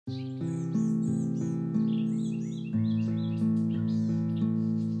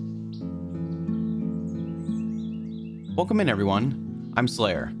Welcome in, everyone. I'm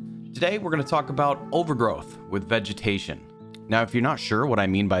Slayer. Today we're going to talk about overgrowth with vegetation. Now, if you're not sure what I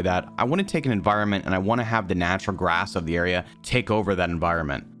mean by that, I want to take an environment and I want to have the natural grass of the area take over that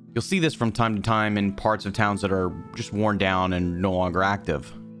environment. You'll see this from time to time in parts of towns that are just worn down and no longer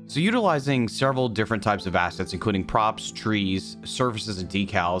active. So utilizing several different types of assets, including props, trees, surfaces, and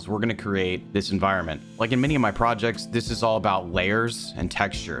decals, we're going to create this environment. Like in many of my projects, this is all about layers and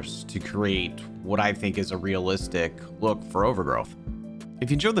textures to create what I think is a realistic look for overgrowth. If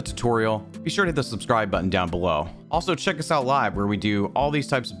you enjoyed the tutorial, be sure to hit the subscribe button down below. Also, check us out live where we do all these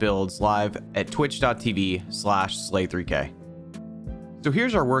types of builds live at twitch.tv/slay3k. So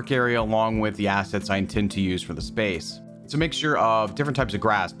here's our work area along with the assets I intend to use for the space. It's a mixture of different types of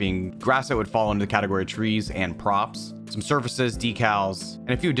grass, being grass that would fall into the category of trees and props, some surfaces, decals, and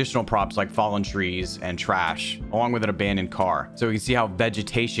a few additional props like fallen trees and trash, along with an abandoned car. So you can see how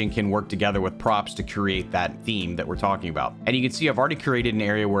vegetation can work together with props to create that theme that we're talking about. And you can see I've already created an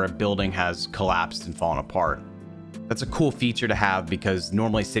area where a building has collapsed and fallen apart. That's a cool feature to have because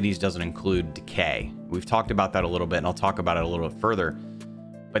normally cities doesn't include decay. We've talked about that a little bit, and I'll talk about it a little bit further.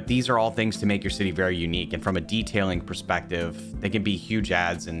 But these are all things to make your city very unique, and from a detailing perspective, they can be huge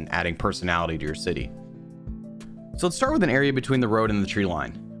adds in adding personality to your city. So let's start with an area between the road and the tree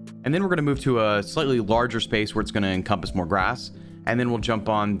line. And then we're going to move to a slightly larger space where it's going to encompass more grass, and then we'll jump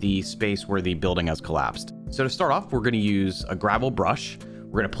on the space where the building has collapsed. So to start off, we're going to use a gravel brush.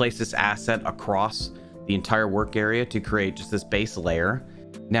 We're going to place this asset across the entire work area to create just this base layer.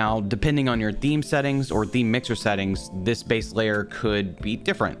 Now, depending on your theme settings or theme mixer settings, this base layer could be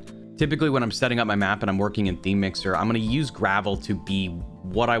different. Typically, when I'm setting up my map and I'm working in theme mixer, I'm going to use gravel to be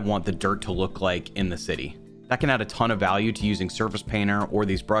what I want the dirt to look like in the city. That can add a ton of value to using Surface Painter or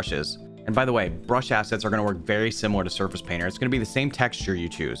these brushes. And by the way, brush assets are going to work very similar to Surface Painter. It's going to be the same texture you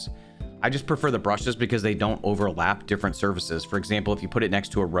choose. I just prefer the brushes because they don't overlap different surfaces. For example, if you put it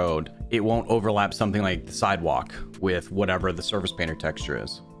next to a road, it won't overlap something like the sidewalk with whatever the Surface Painter texture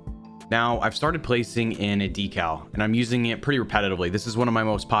is. Now, I've started placing in a decal, and I'm using it pretty repetitively. This is one of my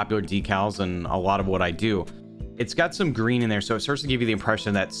most popular decals and a lot of what I do. It's got some green in there, so it starts to give you the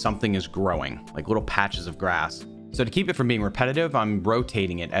impression that something is growing, like little patches of grass. So to keep it from being repetitive, I'm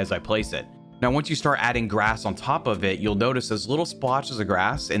rotating it as I place it. Now, once you start adding grass on top of it, you'll notice those little splotches of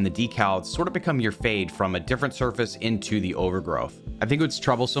grass in the decal sort of become your fade from a different surface into the overgrowth. I think what's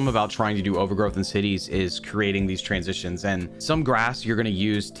troublesome about trying to do overgrowth in cities is creating these transitions, and some grass you're going to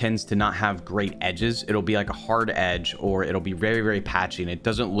use tends to not have great edges. It'll be like a hard edge, or it'll be very, very patchy, and it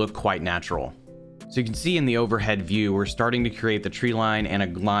doesn't look quite natural. So you can see in the overhead view, we're starting to create the tree line and a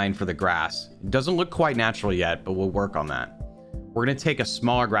line for the grass. It doesn't look quite natural yet, but we'll work on that. We're going to take a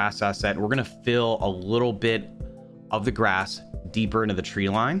smaller grass asset and we're going to fill a little bit of the grass deeper into the tree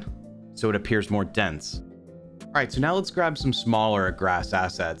line so it appears more dense. All right, so now let's grab some smaller grass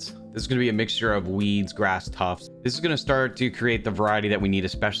assets. This is going to be a mixture of weeds, grass, tufts. This is going to start to create the variety that we need,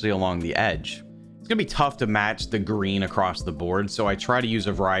 especially along the edge. It's going to be tough to match the green across the board, so I try to use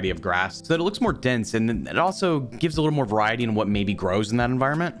a variety of grass so that it looks more dense, and then it also gives a little more variety in what maybe grows in that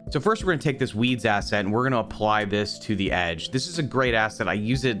environment. So first, we're going to take this weeds asset and we're going to apply this to the edge. This is a great asset. I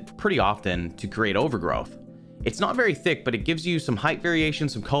use it pretty often to create overgrowth. It's not very thick, but it gives you some height variation,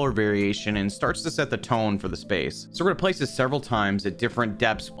 some color variation, and starts to set the tone for the space. So we're going to place this several times at different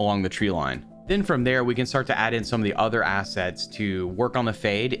depths along the tree line. Then from there, we can start to add in some of the other assets to work on the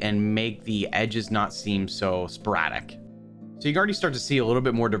fade and make the edges not seem so sporadic. So you can already start to see a little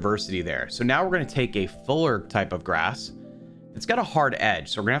bit more diversity there. So now we're going to take a fuller type of grass. It's got a hard edge,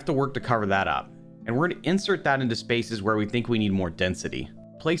 so we're going to have to work to cover that up. And we're going to insert that into spaces where we think we need more density.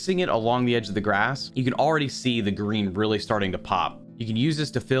 Placing it along the edge of the grass, you can already see the green really starting to pop. You can use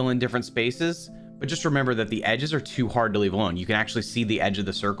this to fill in different spaces, but just remember that the edges are too hard to leave alone. You can actually see the edge of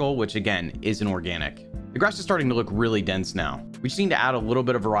the circle, which again, isn't organic. The grass is starting to look really dense now. We just need to add a little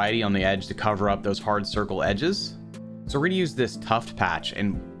bit of variety on the edge to cover up those hard circle edges. So we're gonna use this tuft patch,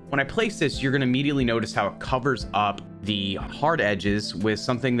 and when I place this, you're gonna immediately notice how it covers up the hard edges with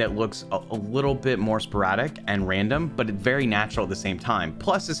something that looks a little bit more sporadic and random, but it's very natural at the same time.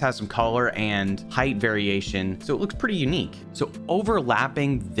 Plus, this has some color and height variation, so it looks pretty unique. So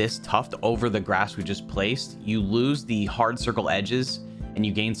overlapping this tuft over the grass we just placed, you lose the hard circle edges and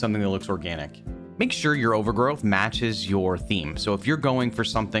you gain something that looks organic. Make sure your overgrowth matches your theme. So if you're going for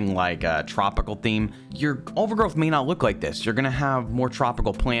something like a tropical theme, your overgrowth may not look like this. You're gonna have more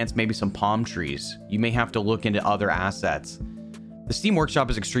tropical plants, maybe some palm trees. You may have to look into other assets. The Steam Workshop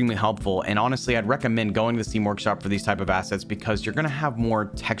is extremely helpful, and honestly, I'd recommend going to the Steam Workshop for these type of assets because you're gonna have more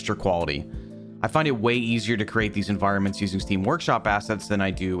texture quality. I find it way easier to create these environments using Steam Workshop assets than I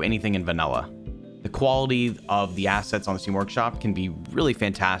do anything in vanilla. The quality of the assets on the Steam Workshop can be really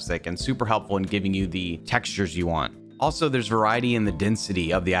fantastic and super helpful in giving you the textures you want. Also, there's variety in the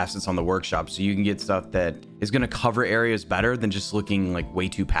density of the assets on the workshop, so you can get stuff that is going to cover areas better than just looking like way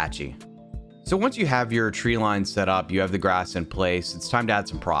too patchy. So once you have your tree line set up, you have the grass in place, it's time to add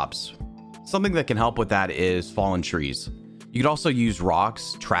some props. Something that can help with that is fallen trees. You could also use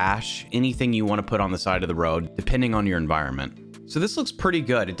rocks, trash, anything you want to put on the side of the road, depending on your environment. So this looks pretty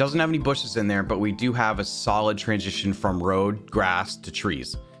good. It doesn't have any bushes in there, but we do have a solid transition from road, grass to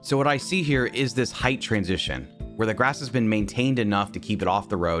trees. So what I see here is this height transition, where the grass has been maintained enough to keep it off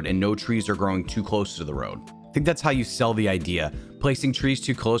the road and no trees are growing too close to the road. I think that's how you sell the idea. Placing trees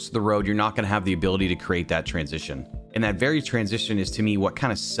too close to the road, you're not going to have the ability to create that transition. And that very transition is, to me, what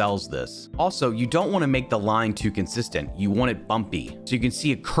kind of sells this. Also, you don't want to make the line too consistent. You want it bumpy. So you can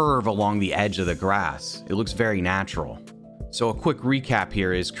see a curve along the edge of the grass. It looks very natural. So a quick recap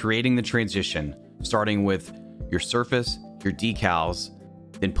here is creating the transition, starting with your surface, your decals,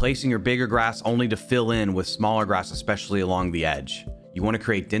 then placing your bigger grass only to fill in with smaller grass, especially along the edge. You want to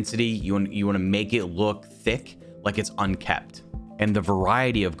create density. You want to make it look thick, like it's unkept. And the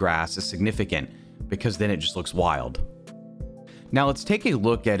variety of grass is significant because then it just looks wild. Now let's take a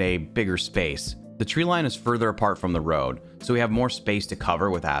look at a bigger space. The tree line is further apart from the road, so we have more space to cover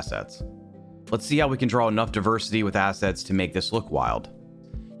with assets. Let's see how we can draw enough diversity with assets to make this look wild.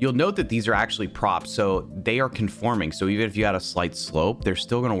 You'll note that these are actually props, so they are conforming. So even if you had a slight slope, they're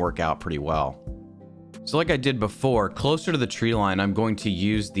still going to work out pretty well. So like I did before, closer to the tree line, I'm going to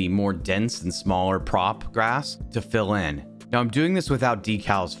use the more dense and smaller prop grass to fill in. Now I'm doing this without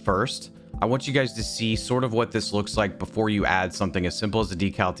decals first. I want you guys to see sort of what this looks like before you add something as simple as a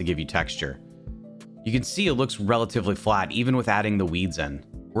decal to give you texture. You can see it looks relatively flat, even with adding the weeds in.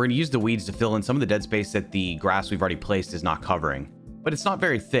 We're going to use the weeds to fill in some of the dead space that the grass we've already placed is not covering. But it's not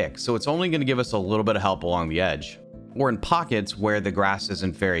very thick, so it's only going to give us a little bit of help along the edge, or in pockets where the grass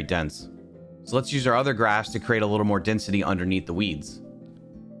isn't very dense. So let's use our other grass to create a little more density underneath the weeds.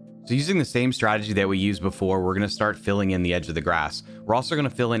 So using the same strategy that we used before, we're going to start filling in the edge of the grass. We're also going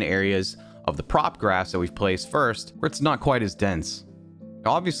to fill in areas of the prop grass that we've placed first, where it's not quite as dense.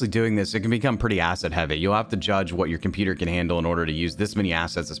 Now, obviously doing this, it can become pretty asset heavy. You'll have to judge what your computer can handle in order to use this many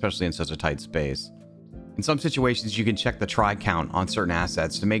assets, especially in such a tight space. In some situations, you can check the try count on certain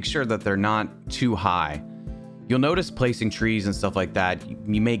assets to make sure that they're not too high. You'll notice placing trees and stuff like that,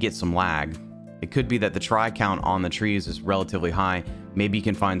 you may get some lag. It could be that the try count on the trees is relatively high. Maybe you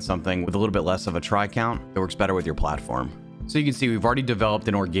can find something with a little bit less of a try count that works better with your platform. So you can see we've already developed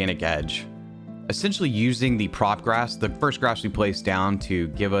an organic edge. Essentially using the prop grass, the first grass we placed down to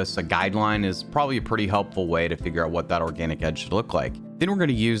give us a guideline, is probably a pretty helpful way to figure out what that organic edge should look like. Then we're going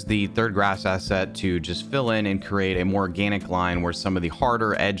to use the third grass asset to just fill in and create a more organic line where some of the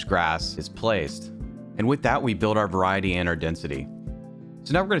harder edge grass is placed. And with that, we build our variety and our density.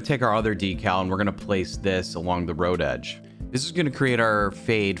 So now we're going to take our other decal and we're going to place this along the road edge. This is going to create our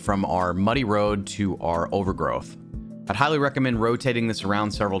fade from our muddy road to our overgrowth. I'd highly recommend rotating this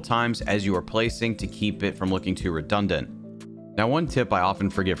around several times as you are placing to keep it from looking too redundant. Now, one tip I often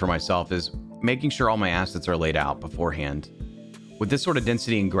forget for myself is making sure all my assets are laid out beforehand. With this sort of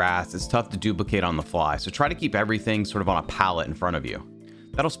density in grass, it's tough to duplicate on the fly, so try to keep everything sort of on a palette in front of you.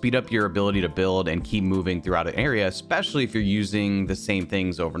 That'll speed up your ability to build and keep moving throughout an area, especially if you're using the same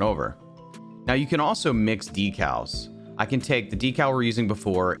things over and over. Now, you can also mix decals. I can take the decal we're using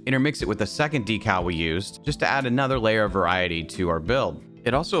before, intermix it with the second decal we used, just to add another layer of variety to our build.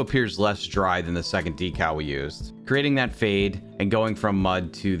 It also appears less dry than the second decal we used, creating that fade and going from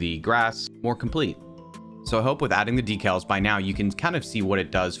mud to the grass more complete. So I hope with adding the decals by now, you can kind of see what it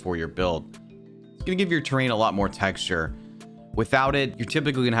does for your build. It's going to give your terrain a lot more texture. Without it, you're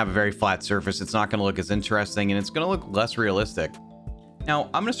typically going to have a very flat surface. It's not going to look as interesting and it's going to look less realistic. Now,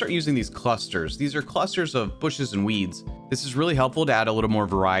 I'm going to start using these clusters. These are clusters of bushes and weeds. This is really helpful to add a little more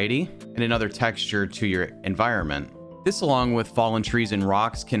variety and another texture to your environment. This, along with fallen trees and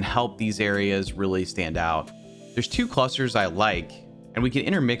rocks, can help these areas really stand out. There's two clusters I like, and we can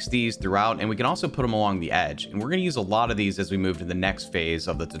intermix these throughout, and we can also put them along the edge. And we're going to use a lot of these as we move to the next phase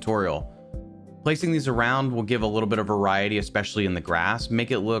of the tutorial. Placing these around will give a little bit of variety, especially in the grass, make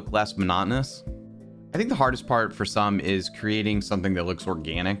it look less monotonous. I think the hardest part for some is creating something that looks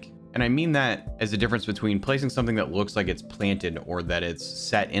organic. And I mean that as a difference between placing something that looks like it's planted or that it's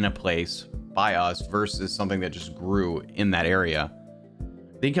set in a place by us versus something that just grew in that area.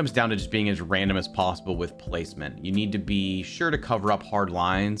 I think it comes down to just being as random as possible with placement. You need to be sure to cover up hard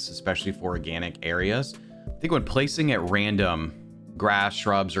lines, especially for organic areas. I think when placing at random grass,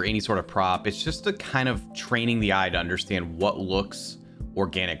 shrubs, or any sort of prop, it's just a kind of training the eye to understand what looks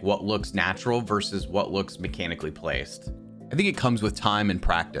organic, what looks natural versus what looks mechanically placed. I think it comes with time and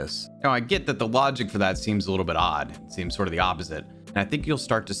practice. Now, I get that the logic for that seems a little bit odd. It seems sort of the opposite. And I think you'll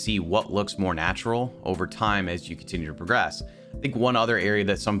start to see what looks more natural over time as you continue to progress. I think one other area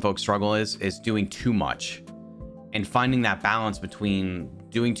that some folks struggle is doing too much and finding that balance between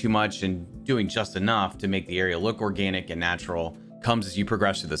doing too much and doing just enough to make the area look organic and natural comes as you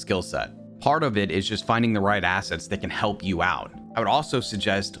progress through the skill set. Part of it is just finding the right assets that can help you out. I would also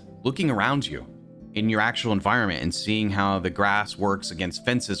suggest looking around you in your actual environment and seeing how the grass works against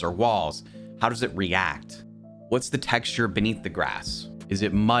fences or walls. How does it react? What's the texture beneath the grass? Is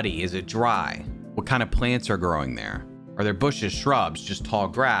it muddy? Is it dry? What kind of plants are growing there? Are there bushes, shrubs, just tall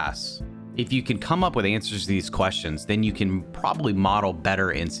grass? If you can come up with answers to these questions, then you can probably model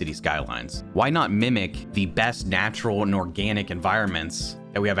better in City Skylines. Why not mimic the best natural and organic environments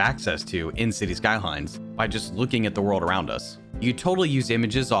that we have access to in City Skylines by just looking at the world around us? You totally use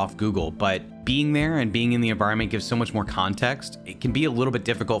images off Google, but being there and being in the environment gives so much more context. It can be a little bit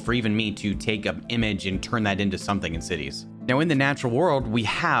difficult for even me to take an image and turn that into something in cities. Now, in the natural world, we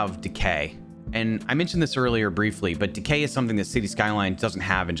have decay. And I mentioned this earlier briefly, but decay is something that City Skylines doesn't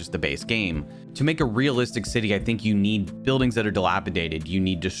have in just the base game. To make a realistic city, I think you need buildings that are dilapidated. You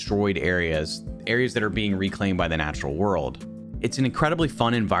need destroyed areas that are being reclaimed by the natural world. It's an incredibly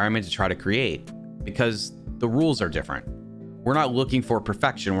fun environment to try to create because the rules are different. We're not looking for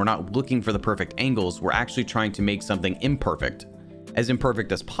perfection. We're not looking for the perfect angles. We're actually trying to make something imperfect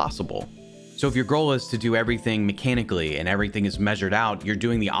as possible. So if your goal is to do everything mechanically and everything is measured out, you're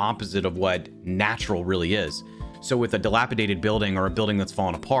doing the opposite of what natural really is. So with a dilapidated building or a building that's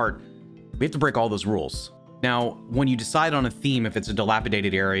fallen apart, we have to break all those rules. Now, when you decide on a theme, if it's a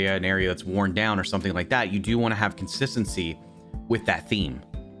dilapidated area, an area that's worn down or something like that, you do want to have consistency with that theme.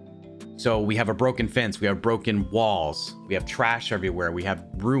 So we have a broken fence, we have broken walls, we have trash everywhere, we have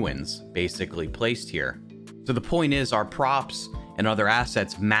ruins basically placed here. So the point is our props and other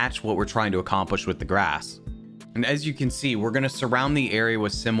assets match what we're trying to accomplish with the grass. And as you can see, we're going to surround the area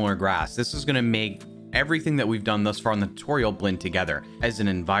with similar grass. This is going to make everything that we've done thus far in the tutorial blend together as an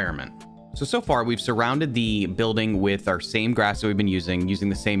environment. So far we've surrounded the building with our same grass that we've been using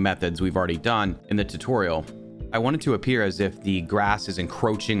the same methods we've already done in the tutorial. I want it to appear as if the grass is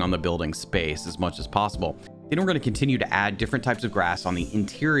encroaching on the building space as much as possible. Then we're going to continue to add different types of grass on the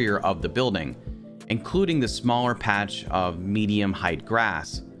interior of the building, including the smaller patch of medium height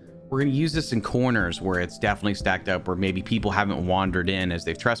grass. We're going to use this in corners where it's definitely stacked up, where maybe people haven't wandered in as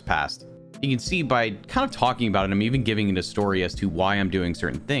they've trespassed. You can see by kind of talking about it, I'm even giving it a story as to why I'm doing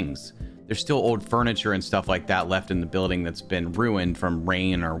certain things. There's still old furniture and stuff like that left in the building that's been ruined from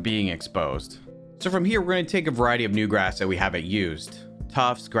rain or being exposed. So from here, we're going to take a variety of new grass that we haven't used.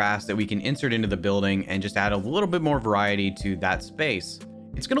 Tufts, grass that we can insert into the building and just add a little bit more variety to that space.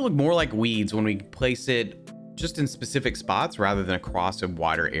 It's going to look more like weeds when we place it just in specific spots rather than across a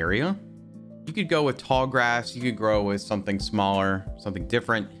wider area. You could go with tall grass, you could grow with something smaller, something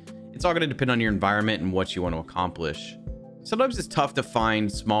different. It's all going to depend on your environment and what you want to accomplish. Sometimes it's tough to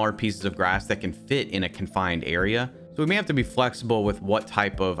find smaller pieces of grass that can fit in a confined area, so we may have to be flexible with what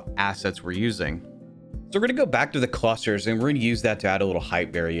type of assets we're using. So we're going to go back to the clusters and we're going to use that to add a little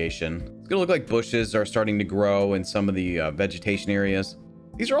height variation. It's going to look like bushes are starting to grow in some of the vegetation areas.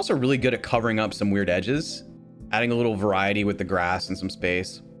 These are also really good at covering up some weird edges, adding a little variety with the grass and some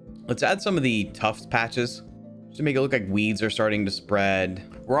space. Let's add some of the tuft patches just to make it look like weeds are starting to spread.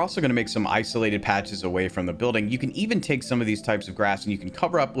 We're also going to make some isolated patches away from the building. You can even take some of these types of grass and you can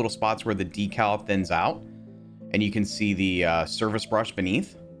cover up little spots where the decal thins out and you can see the surface brush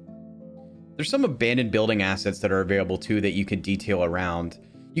beneath. There's some abandoned building assets that are available too that you could detail around.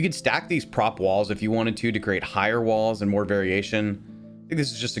 You could stack these prop walls if you wanted to create higher walls and more variation. I think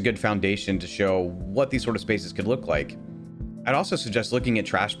this is just a good foundation to show what these sort of spaces could look like. I'd also suggest looking at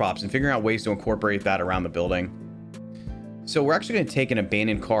trash props and figuring out ways to incorporate that around the building. So we're actually going to take an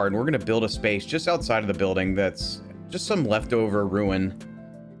abandoned car and we're going to build a space just outside of the building that's just some leftover ruin.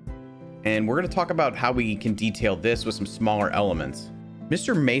 And we're going to talk about how we can detail this with some smaller elements.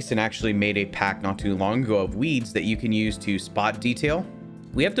 Mr. Mason actually made a pack not too long ago of weeds that you can use to spot detail.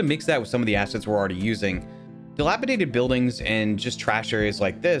 We have to mix that with some of the assets we're already using. Dilapidated buildings and just trash areas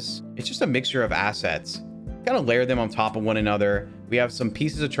like this, it's just a mixture of assets. Kind of layer them on top of one another. We have some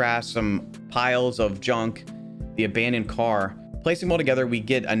pieces of trash, some piles of junk, the abandoned car. Placing them all together, we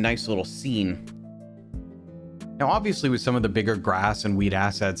get a nice little scene. Now, obviously with some of the bigger grass and weed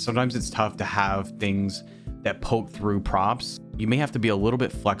assets, sometimes it's tough to have things that poke through props. You may have to be a little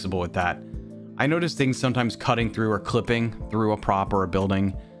bit flexible with that. I notice things sometimes cutting through or clipping through a prop or a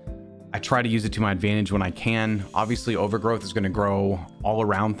building. I try to use it to my advantage when I can. Obviously, overgrowth is going to grow all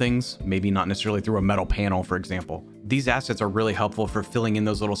around things, maybe not necessarily through a metal panel, for example. These assets are really helpful for filling in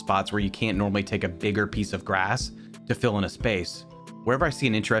those little spots where you can't normally take a bigger piece of grass to fill in a space. Wherever I see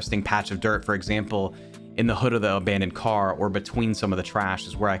an interesting patch of dirt, for example, in the hood of the abandoned car or between some of the trash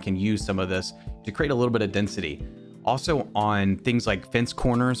is where I can use some of this to create a little bit of density. Also on things like fence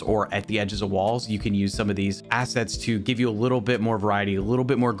corners or at the edges of walls, you can use some of these assets to give you a little bit more variety, a little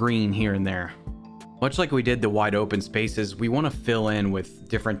bit more green here and there. Much like we did the wide open spaces, we want to fill in with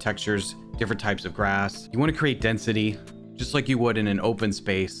different textures, different types of grass. You want to create density just like you would in an open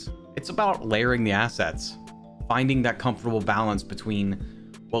space. It's about layering the assets, finding that comfortable balance between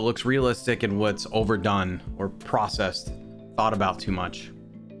what looks realistic and what's overdone or processed, thought about too much.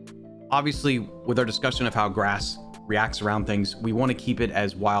 Obviously, with our discussion of how grass reacts around things, we want to keep it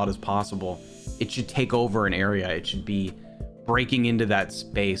as wild as possible. It should take over an area. It should be breaking into that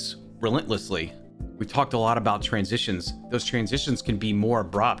space relentlessly. We talked a lot about transitions. Those transitions can be more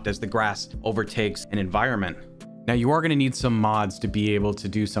abrupt as the grass overtakes an environment. Now, you are going to need some mods to be able to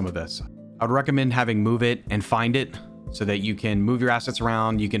do some of this. I would recommend having Move It and Find It so that you can move your assets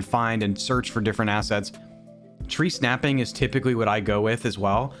around. You can find and search for different assets. Tree snapping is typically what I go with as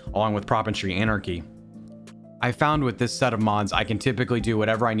well, along with prop and tree anarchy. I found with this set of mods, I can typically do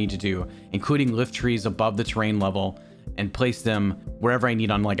whatever I need to do, including lift trees above the terrain level and place them wherever I need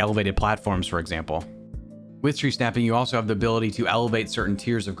on like elevated platforms, for example. With tree snapping, you also have the ability to elevate certain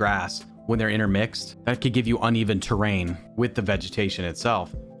tiers of grass when they're intermixed. That could give you uneven terrain with the vegetation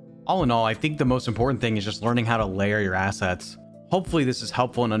itself. All in all, I think the most important thing is just learning how to layer your assets. Hopefully this is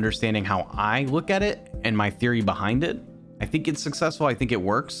helpful in understanding how I look at it and my theory behind it. I think it's successful. I think it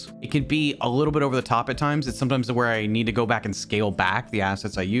works. It can be a little bit over the top at times. It's sometimes where I need to go back and scale back the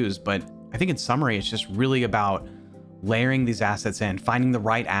assets I use. But I think in summary, it's just really about layering these assets in, finding the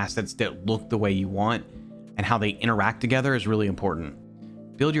right assets that look the way you want, and how they interact together is really important.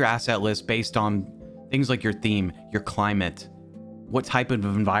 Build your asset list based on things like your theme, your climate, what type of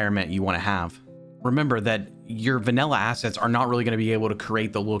environment you want to have. Remember that your vanilla assets are not really going to be able to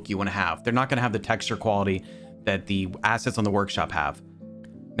create the look you want to have. They're not going to have the texture quality that the assets on the workshop have.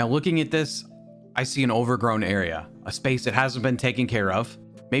 Now, looking at this, I see an overgrown area, a space that hasn't been taken care of.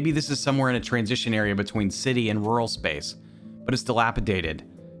 Maybe this is somewhere in a transition area between city and rural space, but it's dilapidated.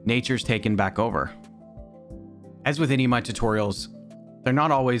 Nature's taken back over. As with any of my tutorials, they're not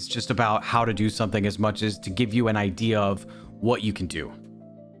always just about how to do something as much as to give you an idea of what you can do.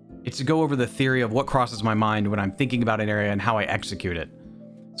 It's to go over the theory of what crosses my mind when I'm thinking about an area and how I execute it.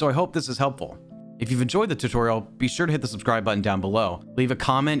 So I hope this is helpful. If you've enjoyed the tutorial, be sure to hit the subscribe button down below. Leave a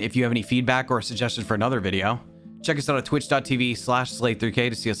comment if you have any feedback or a suggestion for another video. Check us out at twitch.tv/slate3k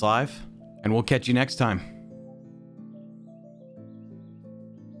to see us live, and we'll catch you next time.